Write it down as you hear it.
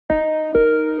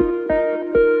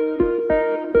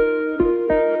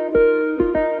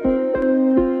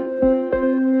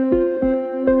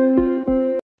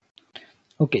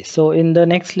Okay, so in the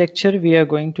next lecture, we are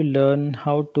going to learn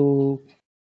how to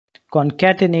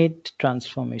concatenate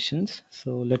transformations.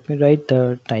 So let me write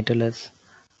the title as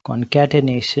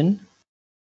concatenation.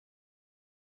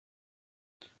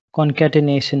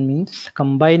 Concatenation means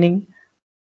combining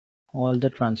all the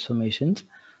transformations.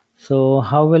 So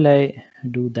how will I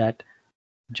do that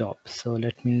job? So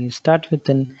let me start with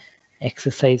an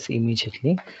exercise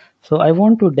immediately. So I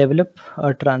want to develop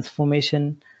a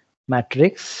transformation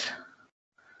matrix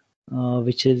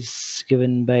which is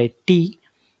given by T,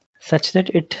 such that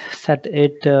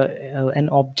an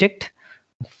object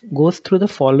goes through the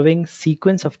following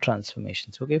sequence of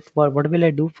transformations. Okay, for what will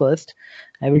I do first?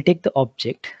 I will take the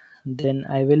object, then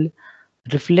I will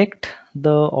reflect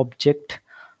the object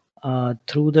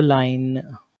through the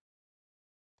line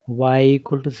y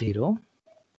equal to 0.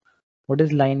 What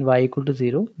is line y equal to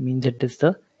 0? Means it is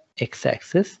the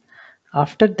x-axis.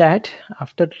 After that,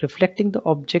 after reflecting the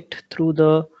object through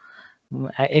the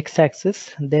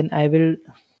x-axis, then I will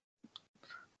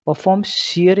perform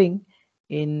shearing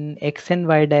in x and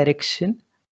y direction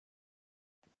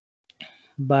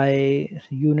by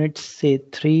units say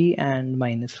 3 and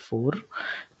 -4,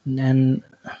 and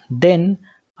then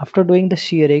after doing the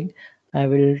shearing I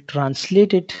will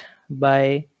translate it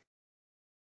by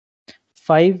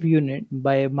 5 unit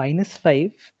by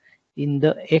 -5 in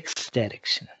the x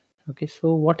direction. Okay,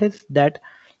 so what is that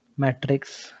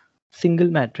matrix, single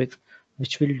matrix,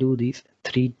 which will do these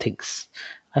three things?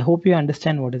 I hope you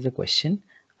understand what is the question.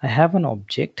 I have an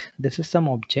object. This is some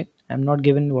object. I'm not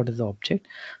given what is the object.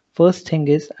 First thing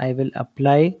is I will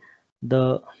apply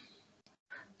the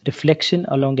reflection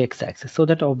along x-axis, so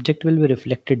that object will be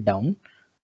reflected down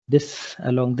this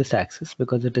along this axis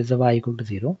because it is a y equal to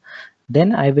 0.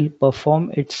 Then I will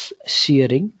perform its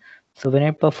shearing. So when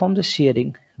I perform the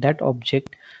shearing, that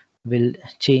object will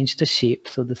change the shape.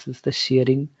 So this is the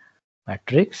shearing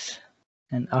matrix,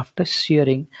 and after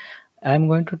shearing I'm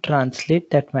going to translate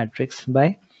that matrix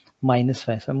by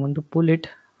 -5. So I'm going to pull it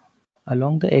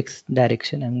along the x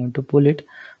direction. I'm going to pull it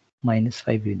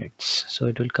 -5 units, so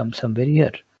it will come somewhere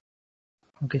here.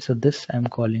 Okay, so this I'm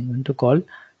going to call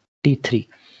T3.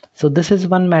 So this is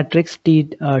one matrix.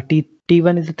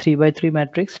 T1 is a 3 by 3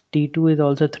 matrix. T2 is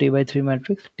also a 3 by 3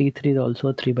 matrix. T3 is also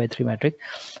a 3 by 3 matrix.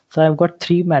 So I've got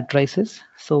three matrices.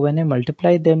 So when I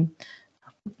multiply them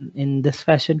in this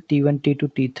fashion, T1, T2,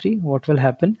 T3, what will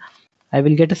happen? I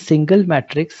will get a single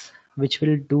matrix which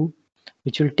will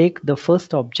take the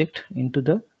first object into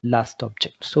the last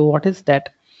object. So what is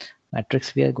that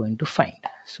matrix we are going to find?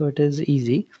 So it is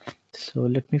easy. So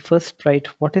let me first write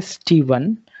what is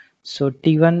T1. So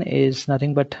T1 is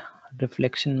nothing but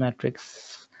reflection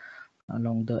matrix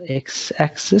along the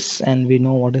x-axis, and we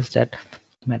know what is that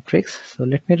matrix. So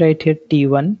let me write here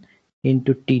T1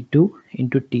 into T2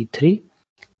 into T3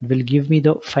 will give me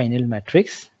the final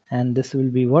matrix, and this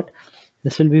will be what?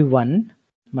 This will be 1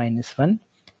 minus 1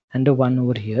 and a 1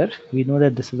 over here. We know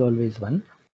that this is always 1,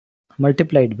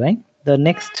 multiplied by the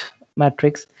next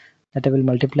matrix that I will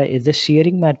multiply is the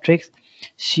shearing matrix.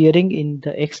 Shearing in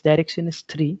the x direction is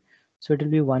 3, so it will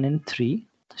be 1 and 3.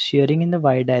 Shearing in the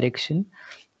y direction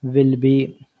will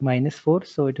be -4,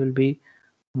 so it will be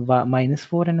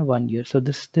 -4 and 1 here. So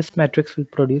this matrix will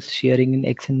produce shearing in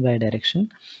x and y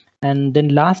direction. And then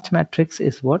last matrix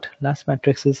is what? Last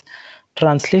matrix is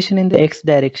translation in the x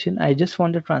direction. I just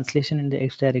want the translation in the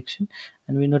x direction,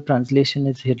 and we know translation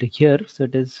is here, so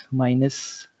it is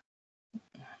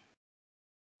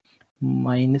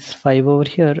 -5 over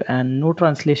here, and no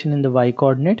translation in the y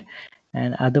coordinate,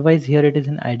 and otherwise here it is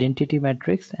an identity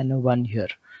matrix and a 1 here.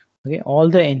 Okay, all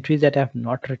the entries that I have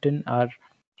not written are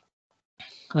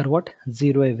what?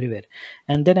 0 everywhere.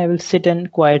 And then I will sit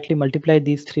and quietly multiply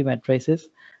these three matrices,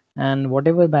 and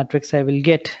whatever matrix I will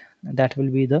get, that will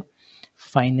be the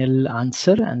final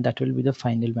answer, and that will be the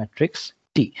final matrix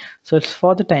T. So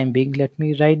for the time being, let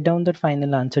me write down the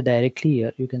final answer directly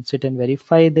here. You can sit and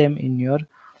verify them in your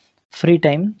free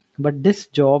time, but this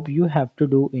job you have to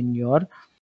do in your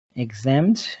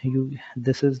exams.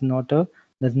 This is not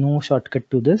there's no shortcut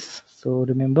to this. So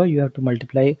remember, you have to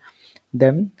multiply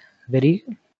them very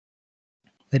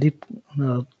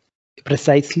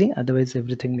precisely, otherwise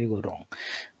everything may go wrong.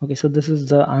 Okay, so this is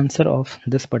the answer of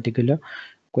this particular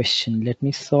question. Let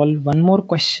me solve one more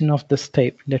question of this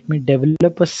type. Let me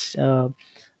develop a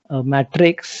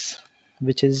matrix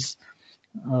which is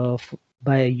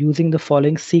by using the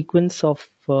following sequence of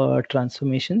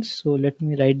transformations. So let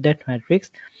me write that matrix.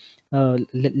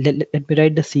 Let me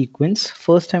write the sequence.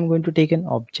 First, I'm going to take an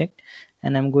object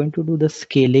and I'm going to do the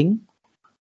scaling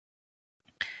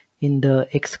in the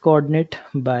x coordinate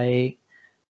by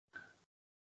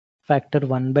factor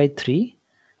 1 by 3.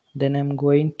 Then I'm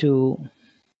going to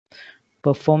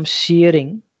perform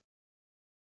shearing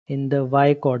in the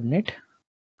y coordinate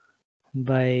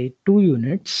by 2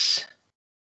 units.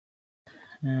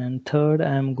 And third,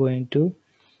 I'm going to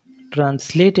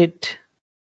translate it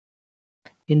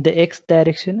in the x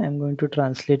direction. I'm going to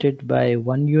translate it by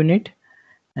 1 unit,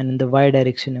 and in the y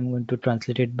direction I'm going to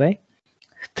translate it by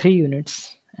 3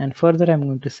 units. And further I'm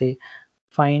going to say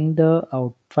find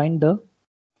the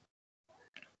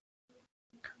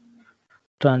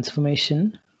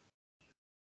transformation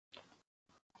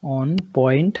on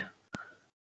point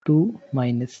 2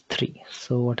 minus 3.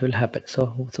 So what will happen?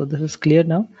 So this is clear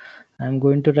now. I'm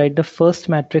going to write the first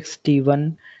matrix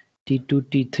T1, T2,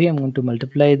 T3. I'm going to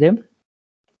multiply them.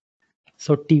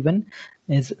 So T1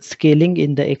 is scaling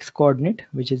in the x coordinate,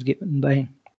 which is given by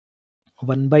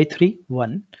 1 by 3,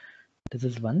 1. This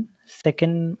is 1.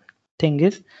 Second thing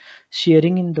is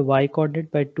shearing in the y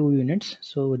coordinate by 2 units.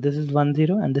 So this is 1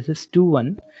 0 and this is 2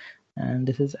 1, and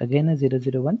this is again a 0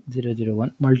 0 1 0 0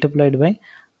 1 multiplied by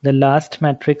the last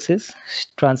matrix is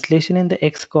translation in the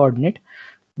x coordinate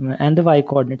and the y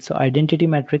coordinate. So identity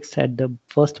matrix at the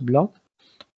first block,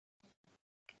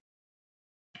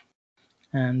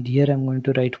 and here I'm going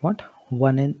to write what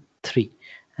 1 and 3,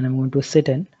 and I'm going to sit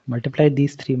and multiply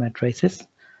these three matrices.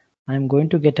 I'm going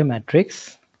to get a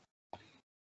matrix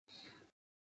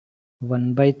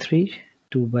 1 by 3,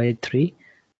 2 by 3,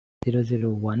 0 0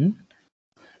 1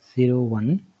 0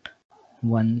 1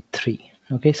 1 3.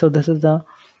 Okay, so this is the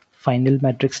final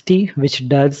matrix T, which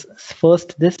does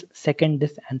first this, second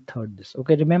this, and third this.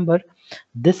 Okay, remember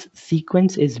this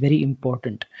sequence is very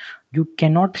important. You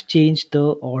cannot change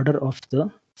the order of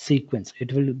the sequence.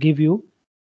 It will give you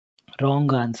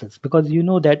wrong answers, because you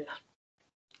know that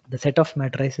the set of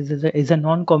matrices is a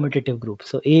non-commutative group.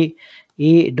 So a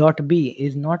dot b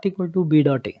is not equal to b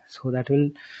dot a. So that will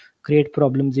create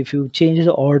problems if you change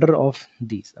the order of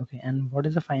these. Okay, and what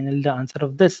is the answer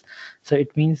of this? So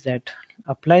it means that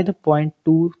apply the point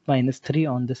 2 minus 3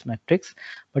 on this matrix,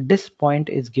 but this point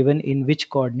is given in which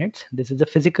coordinates? This is the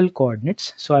physical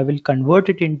coordinates. So I will convert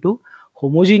it into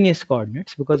homogeneous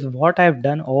coordinates, because what I've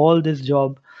done all this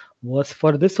job was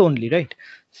for this only, right?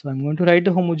 So I'm going to write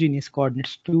the homogeneous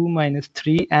coordinates 2 minus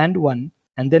 3 and 1,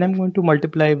 and then I'm going to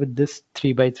multiply with this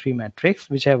 3 by 3 matrix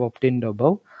which I have obtained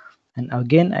above, and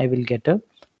again I will get a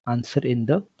answer in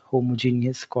the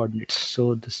homogeneous coordinates.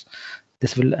 So this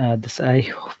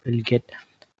I will get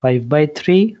 5 by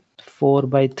 3, 4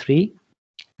 by 3,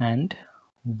 and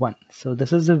 1. So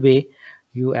this is the way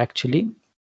you actually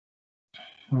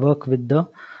work with the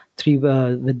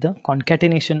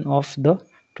concatenation of the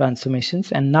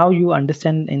transformations. And now you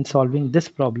understand in solving this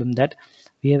problem that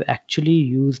we have actually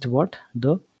used what?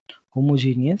 The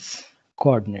homogeneous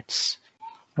coordinates.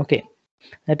 Okay,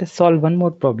 let us solve one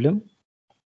more problem.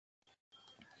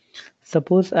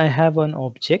 Suppose I have an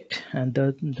object, and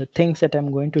the things that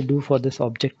I'm going to do for this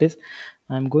object is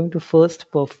I'm going to first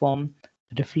perform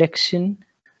reflection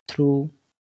through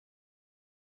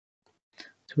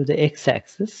the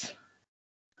x-axis.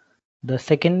 The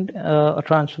second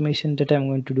transformation that I'm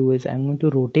going to do is I'm going to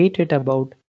rotate it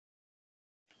about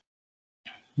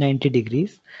 90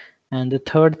 degrees. And the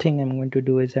third thing I'm going to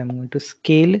do is I'm going to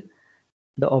scale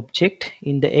the object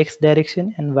in the x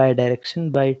direction and y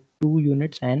direction by 2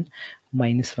 units and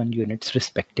minus 1 units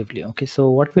respectively. Okay, so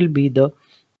what will be the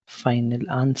final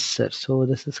answer? So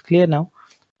this is clear now.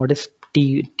 What is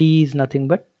t? T is nothing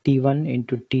but t1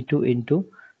 into t2 into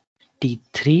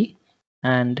t3,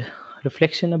 and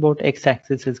reflection about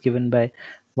x-axis is given by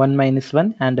 1 minus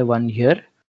 1 and a 1 here.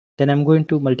 Then I'm going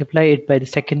to multiply it by the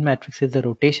second matrix, is the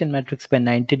rotation matrix, by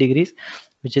 90 degrees,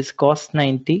 which is cos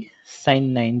 90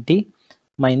 sin 90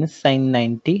 minus sin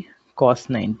 90 cos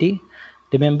 90.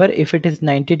 Remember, if it is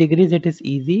 90 degrees it is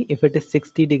easy. If it is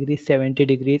 60 degrees, 70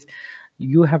 degrees,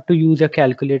 you have to use a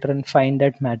calculator and find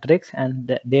that matrix,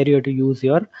 and there you have to use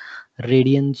your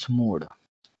radians mode.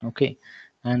 Okay,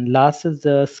 and last is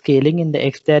the scaling in the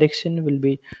x direction will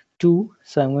be 2.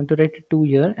 So I'm going to write 2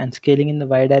 here, and scaling in the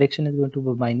y direction is going to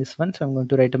be minus 1. So I'm going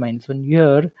to write a minus 1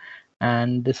 here,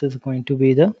 and this is going to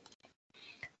be the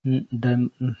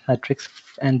matrix,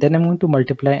 and then I'm going to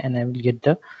multiply and I will get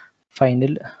the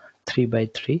final 3 by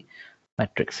 3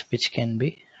 matrix, which can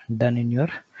be done in your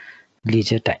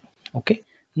leisure time. Okay,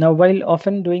 now while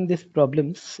often doing these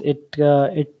problems, it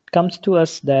comes to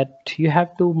us that you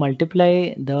have to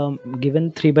multiply the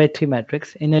given 3 by 3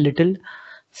 matrix in a little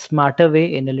smarter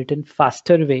way, in a little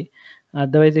faster way.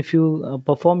 Otherwise, if you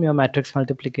perform your matrix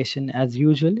multiplication as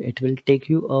usual, it will take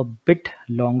you a bit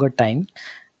longer time.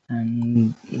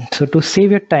 And so to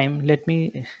save your time, let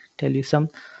me tell you some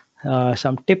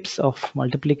tips of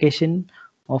multiplication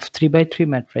of 3 by 3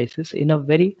 matrices in a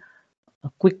very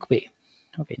quick way.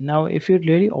 Okay, now if you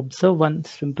really observe one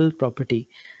simple property,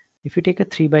 if you take a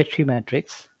 3 by 3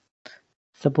 matrix,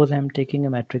 suppose I'm taking a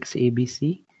matrix A, B,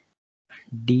 C,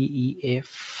 D, E,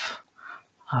 F,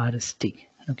 R, S, T.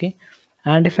 Okay,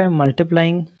 and if I'm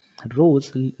multiplying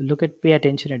rows, look at, pay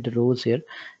attention at the rows here.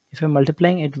 If I'm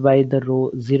multiplying it by the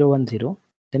row 0, 1, 0,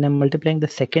 then I'm multiplying the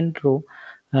second row.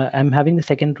 I'm having the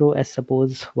second row as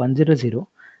suppose 1, 0, 0,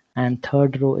 and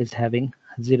third row is having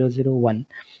 0, 0, 1.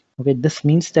 Okay, this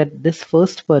means that this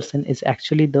first person is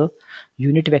actually the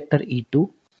unit vector E2.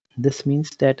 This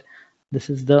means that this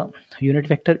is the unit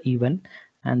vector E1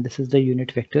 and this is the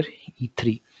unit vector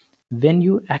E3. When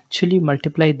you actually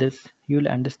multiply this, you'll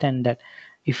understand that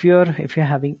if you're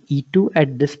having E2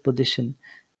 at this position,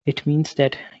 it means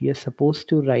that you're supposed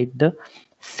to write the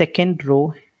second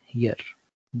row here,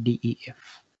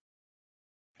 DEF.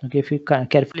 Okay, if you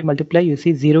carefully multiply, you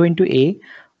see 0 into A,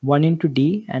 1 into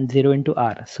D, and 0 into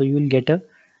R. So you will get a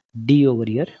D over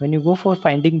here. When you go for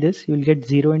finding this, you will get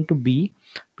 0 into B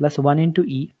plus 1 into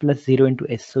E plus 0 into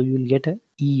S. So you will get a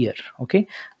E here. Okay,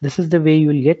 this is the way you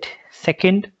will get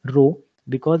second row,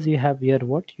 because you have here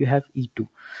what? You have E2.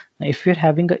 Now, if you're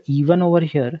having a E1 over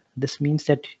here, this means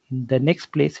that in the next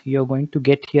place, you're going to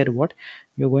get here what?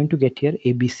 You're going to get here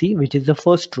ABC, which is the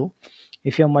first row.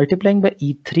 If you're multiplying by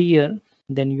E3 here,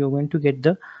 then you're going to get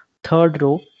the third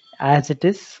row as it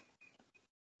is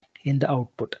in the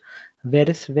output.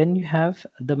 Whereas when you have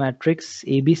the matrix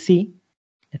ABC,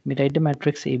 let me write the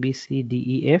matrix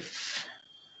ABCDEF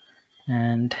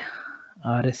and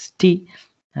RST,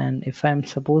 and if I'm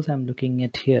suppose I'm looking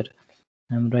at here,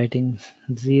 I'm writing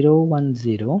 0, 1,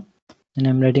 0, and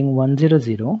I'm writing 1, 0,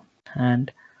 0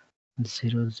 and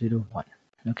 0, 0, 1.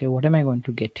 Okay, what am I going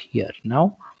to get here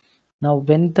now? Now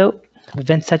when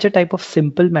such a type of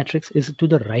simple matrix is to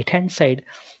the right hand side,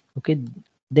 okay,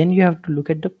 then you have to look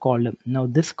at the column. Now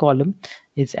this column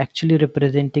is actually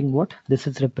representing what? This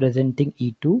is representing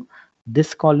E2,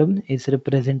 this column is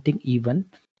representing E1,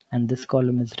 and this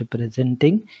column is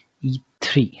representing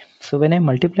E3. So when I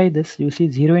multiply this, you see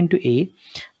 0 into A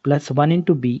plus 1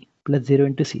 into B plus 0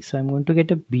 into C. So I'm going to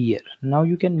get a B here. Now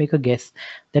you can make a guess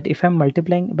that if I'm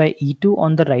multiplying by E2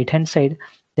 on the right hand side,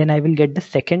 then I will get the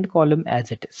second column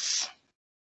as it is.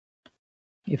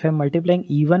 If I'm multiplying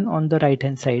E1 on the right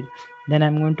hand side, then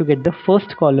I'm going to get the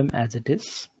first column as it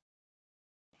is.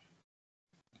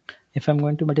 If I'm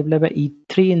going to multiply by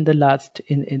E3 in the last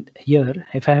in here,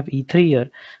 if I have E3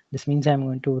 here, this means I'm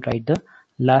going to write the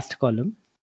last column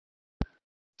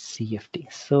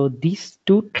CFT. So these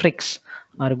two tricks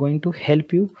are going to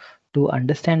help you to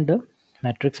understand the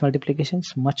matrix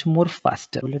multiplications much more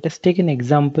faster. So let us take an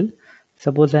example.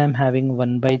 Suppose I am having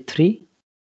 1 by 3.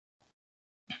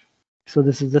 So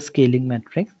this is the scaling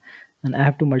matrix, and I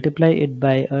have to multiply it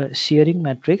by a shearing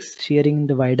matrix, shearing in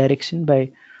the y direction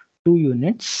by 2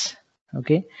 units.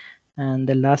 Okay, and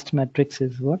the last matrix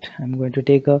is what? I'm going to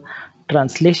take a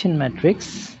translation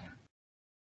matrix,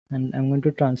 and I'm going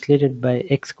to translate it by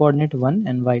x coordinate 1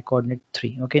 and y coordinate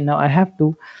 3. Okay, now I have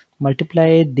to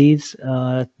multiply these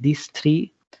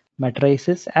three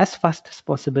matrices as fast as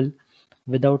possible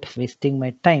without wasting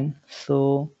my time.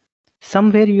 So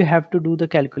somewhere you have to do the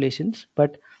calculations,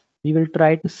 but we will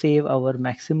try to save our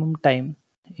maximum time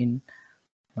in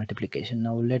multiplication.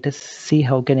 Now let us see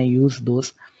how can I use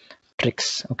those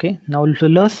tricks. Okay, now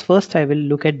first I will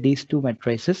look at these two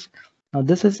matrices. Now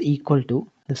this is equal to,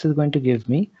 this is going to give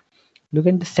me, look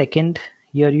at the second,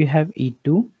 here you have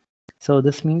E2. So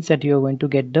this means that you're going to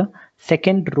get the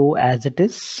second row as it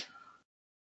is.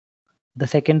 The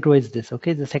second row is this,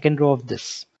 okay, the second row of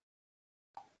this.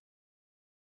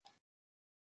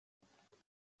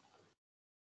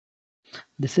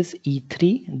 This is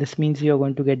E3. This means you're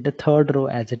going to get the third row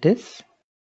as it is.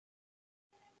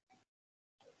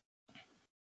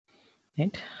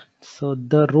 Right? So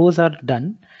the rows are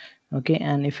done. Okay,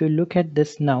 and if you look at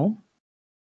this now,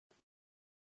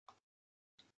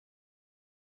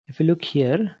 if you look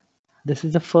here, this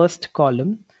is the first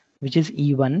column, which is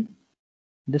E1.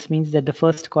 This means that the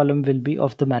first column will be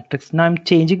of the matrix. Now I'm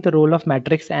changing the role of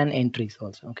matrix and entries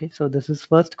also. Okay, so this is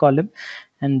first column,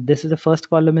 and this is the first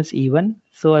column is E1.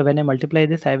 So when I multiply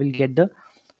this, I will get the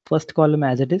first column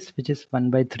as it is, which is 1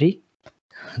 by 3,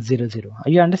 0, 0. Are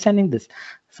you understanding this?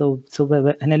 So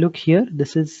when I look here,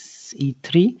 this is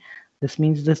E3. This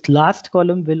means this last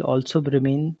column will also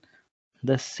remain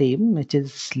the same, which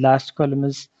is last column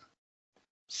is,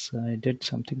 so I did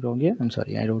something wrong here. I'm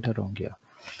sorry, I wrote it wrong here.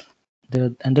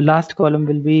 and the last column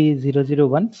will be 0 0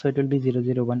 1, so it will be 0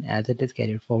 0 1 as it is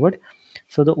carried forward.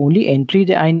 So the only entry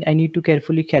that I need to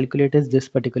carefully calculate is this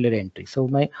particular entry. So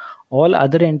my all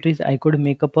other entries I could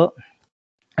make up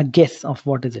a guess of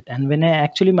what is it, and when I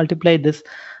actually multiply this,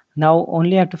 now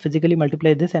only I have to physically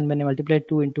multiply this, and when I multiply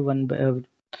 2 into 1 by,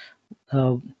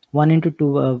 1 into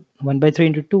 2, 1 by 3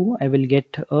 into 2, I will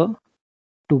get a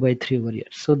 2 by 3 over here.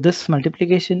 So this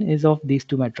multiplication is of these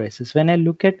two matrices. When I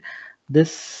look at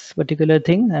this particular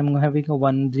thing, I'm having a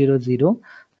 1 0 0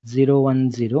 0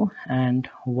 1 0 and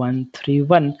 1 3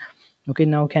 1. Okay,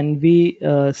 now can we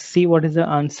see what is the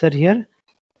answer here?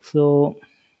 So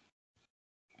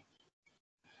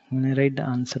when I write the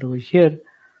answer over here,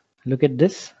 look at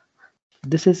this.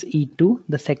 This is E2,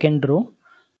 the second row.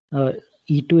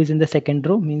 E2 is in the second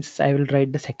row, means I will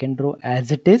write the second row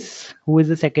as it is. Who is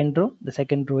the second row? The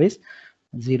second row is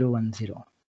 0 1 0.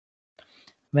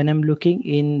 When I'm looking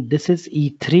in, this is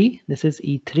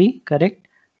E3, correct?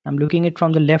 I'm looking it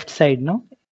from the left side now.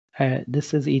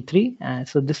 This is E3,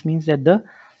 so this means that the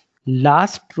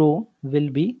last row will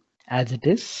be as it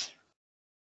is.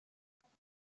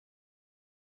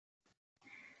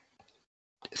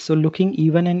 So looking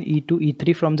E1 and E2,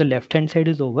 E3 from the left hand side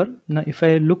is over. Now if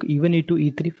I look E1,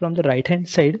 E2, E3 from the right hand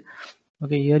side,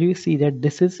 okay, here you see that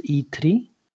this is E3.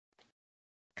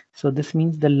 So this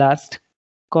means the last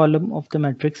column of the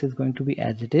matrix is going to be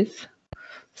as it is.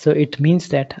 So it means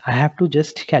that I have to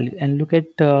just calculate and look at,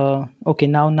 okay,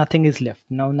 now nothing is left.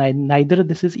 Now neither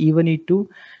this is E1,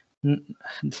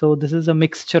 E2. So this is a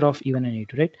mixture of E1 and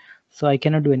E2, right? So I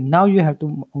cannot do it. Now you have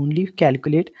to only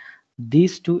calculate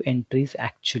these two entries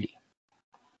actually.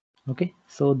 Okay,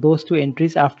 so those two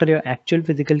entries after your actual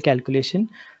physical calculation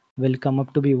will come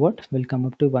up to be what? Will come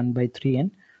up to 1 by 3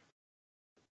 and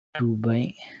 2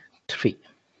 by 3.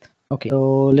 Okay,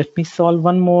 so let me solve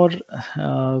one more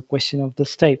question of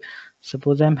this type.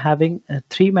 Suppose I'm having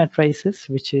 3 matrices,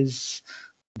 which is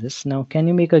this. Now, can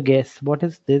you make a guess? What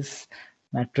is this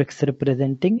matrix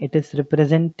representing? It is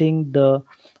representing the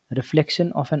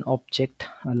reflection of an object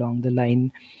along the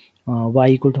line y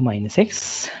equal to minus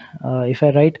x. If I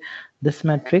write this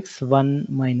matrix 1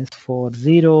 minus 4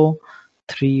 0,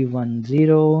 3 1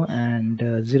 0 and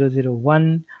 0 0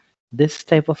 1, this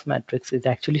type of matrix is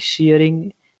actually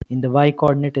shearing in the y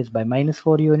coordinate is by minus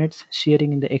 4 units,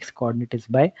 shearing in the x coordinate is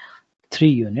by 3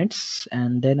 units,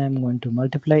 and then I'm going to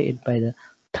multiply it by the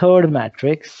third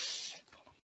matrix,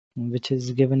 which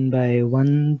is given by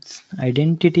one's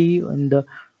identity in the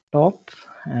top,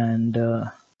 and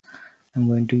I'm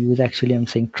going to use, actually I'm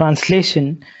saying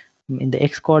translation in the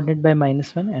x coordinate by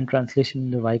minus 1 and translation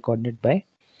in the y coordinate by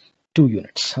 2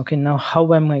 units. Okay, now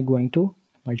how am I going to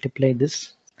multiply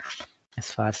this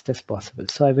as fast as possible?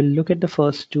 So I will look at the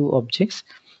first two objects.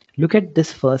 Look at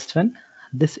this first one.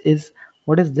 This is,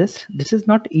 what is this? This is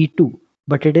not E2,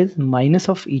 but it is minus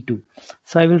of E2.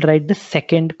 So I will write the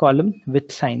second column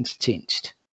with signs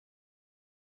changed.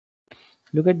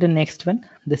 Look at the next one.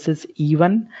 This is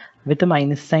E1 with a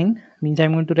minus sign, means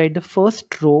I'm going to write the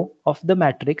first row of the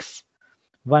matrix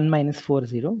 1 minus 4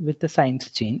 0 with the signs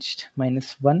changed,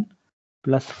 minus 1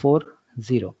 plus 4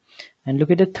 0. And look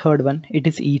at the third one. It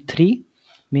is E3,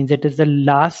 means it is the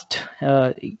last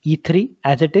E3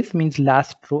 as it is, means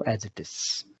last row as it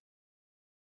is.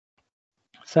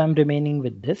 So I'm remaining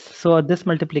with this. So this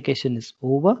multiplication is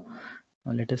over.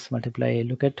 Now let us multiply.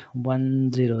 Look at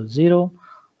 1 0 0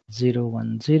 0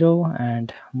 1 0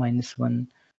 and minus 1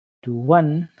 2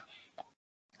 1.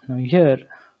 Now here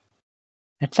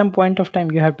at some point of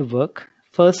time you have to work.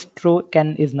 First row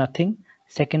is nothing,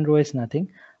 second row is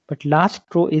nothing, but last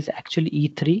row is actually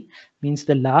E3, means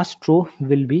the last row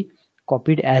will be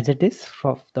copied as it is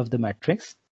of the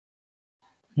matrix.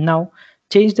 Now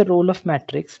change the role of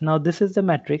matrix. Now this is the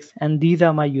matrix and these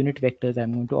are my unit vectors.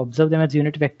 I'm going to observe them as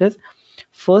unit vectors.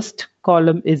 First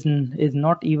column is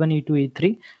not E1, E2,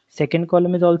 E3. Second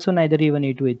column is also neither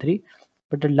E1, E2, E3.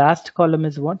 But the last column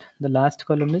is what? The last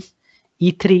column is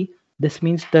E3. This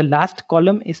means the last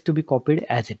column is to be copied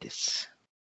as it is.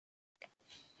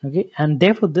 Okay, and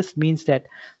therefore this means that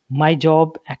my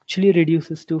job actually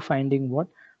reduces to finding what?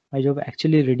 My job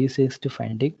actually reduces to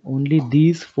finding only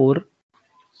these four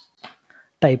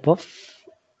type of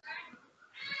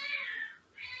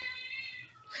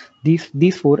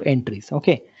these four entries.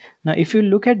 Okay, now if you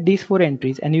look at these four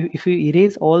entries and if you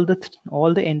erase all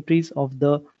the entries of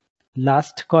the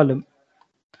last column,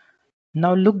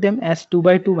 now look them as 2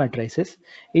 by 2 matrices.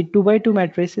 In 2 by 2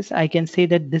 matrices, I can say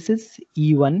that this is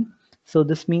E1. So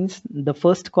this means the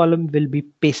first column will be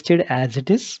pasted as it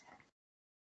is.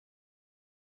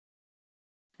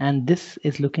 And this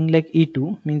is looking like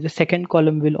E2, means the second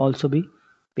column will also be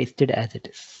pasted as it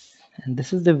is. And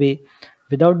this is the way,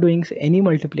 without doing any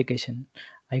multiplication,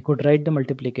 I could write the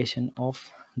multiplication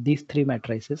of these three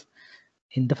matrices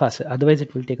in the faster. Otherwise,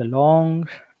 it will take a long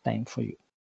time for you.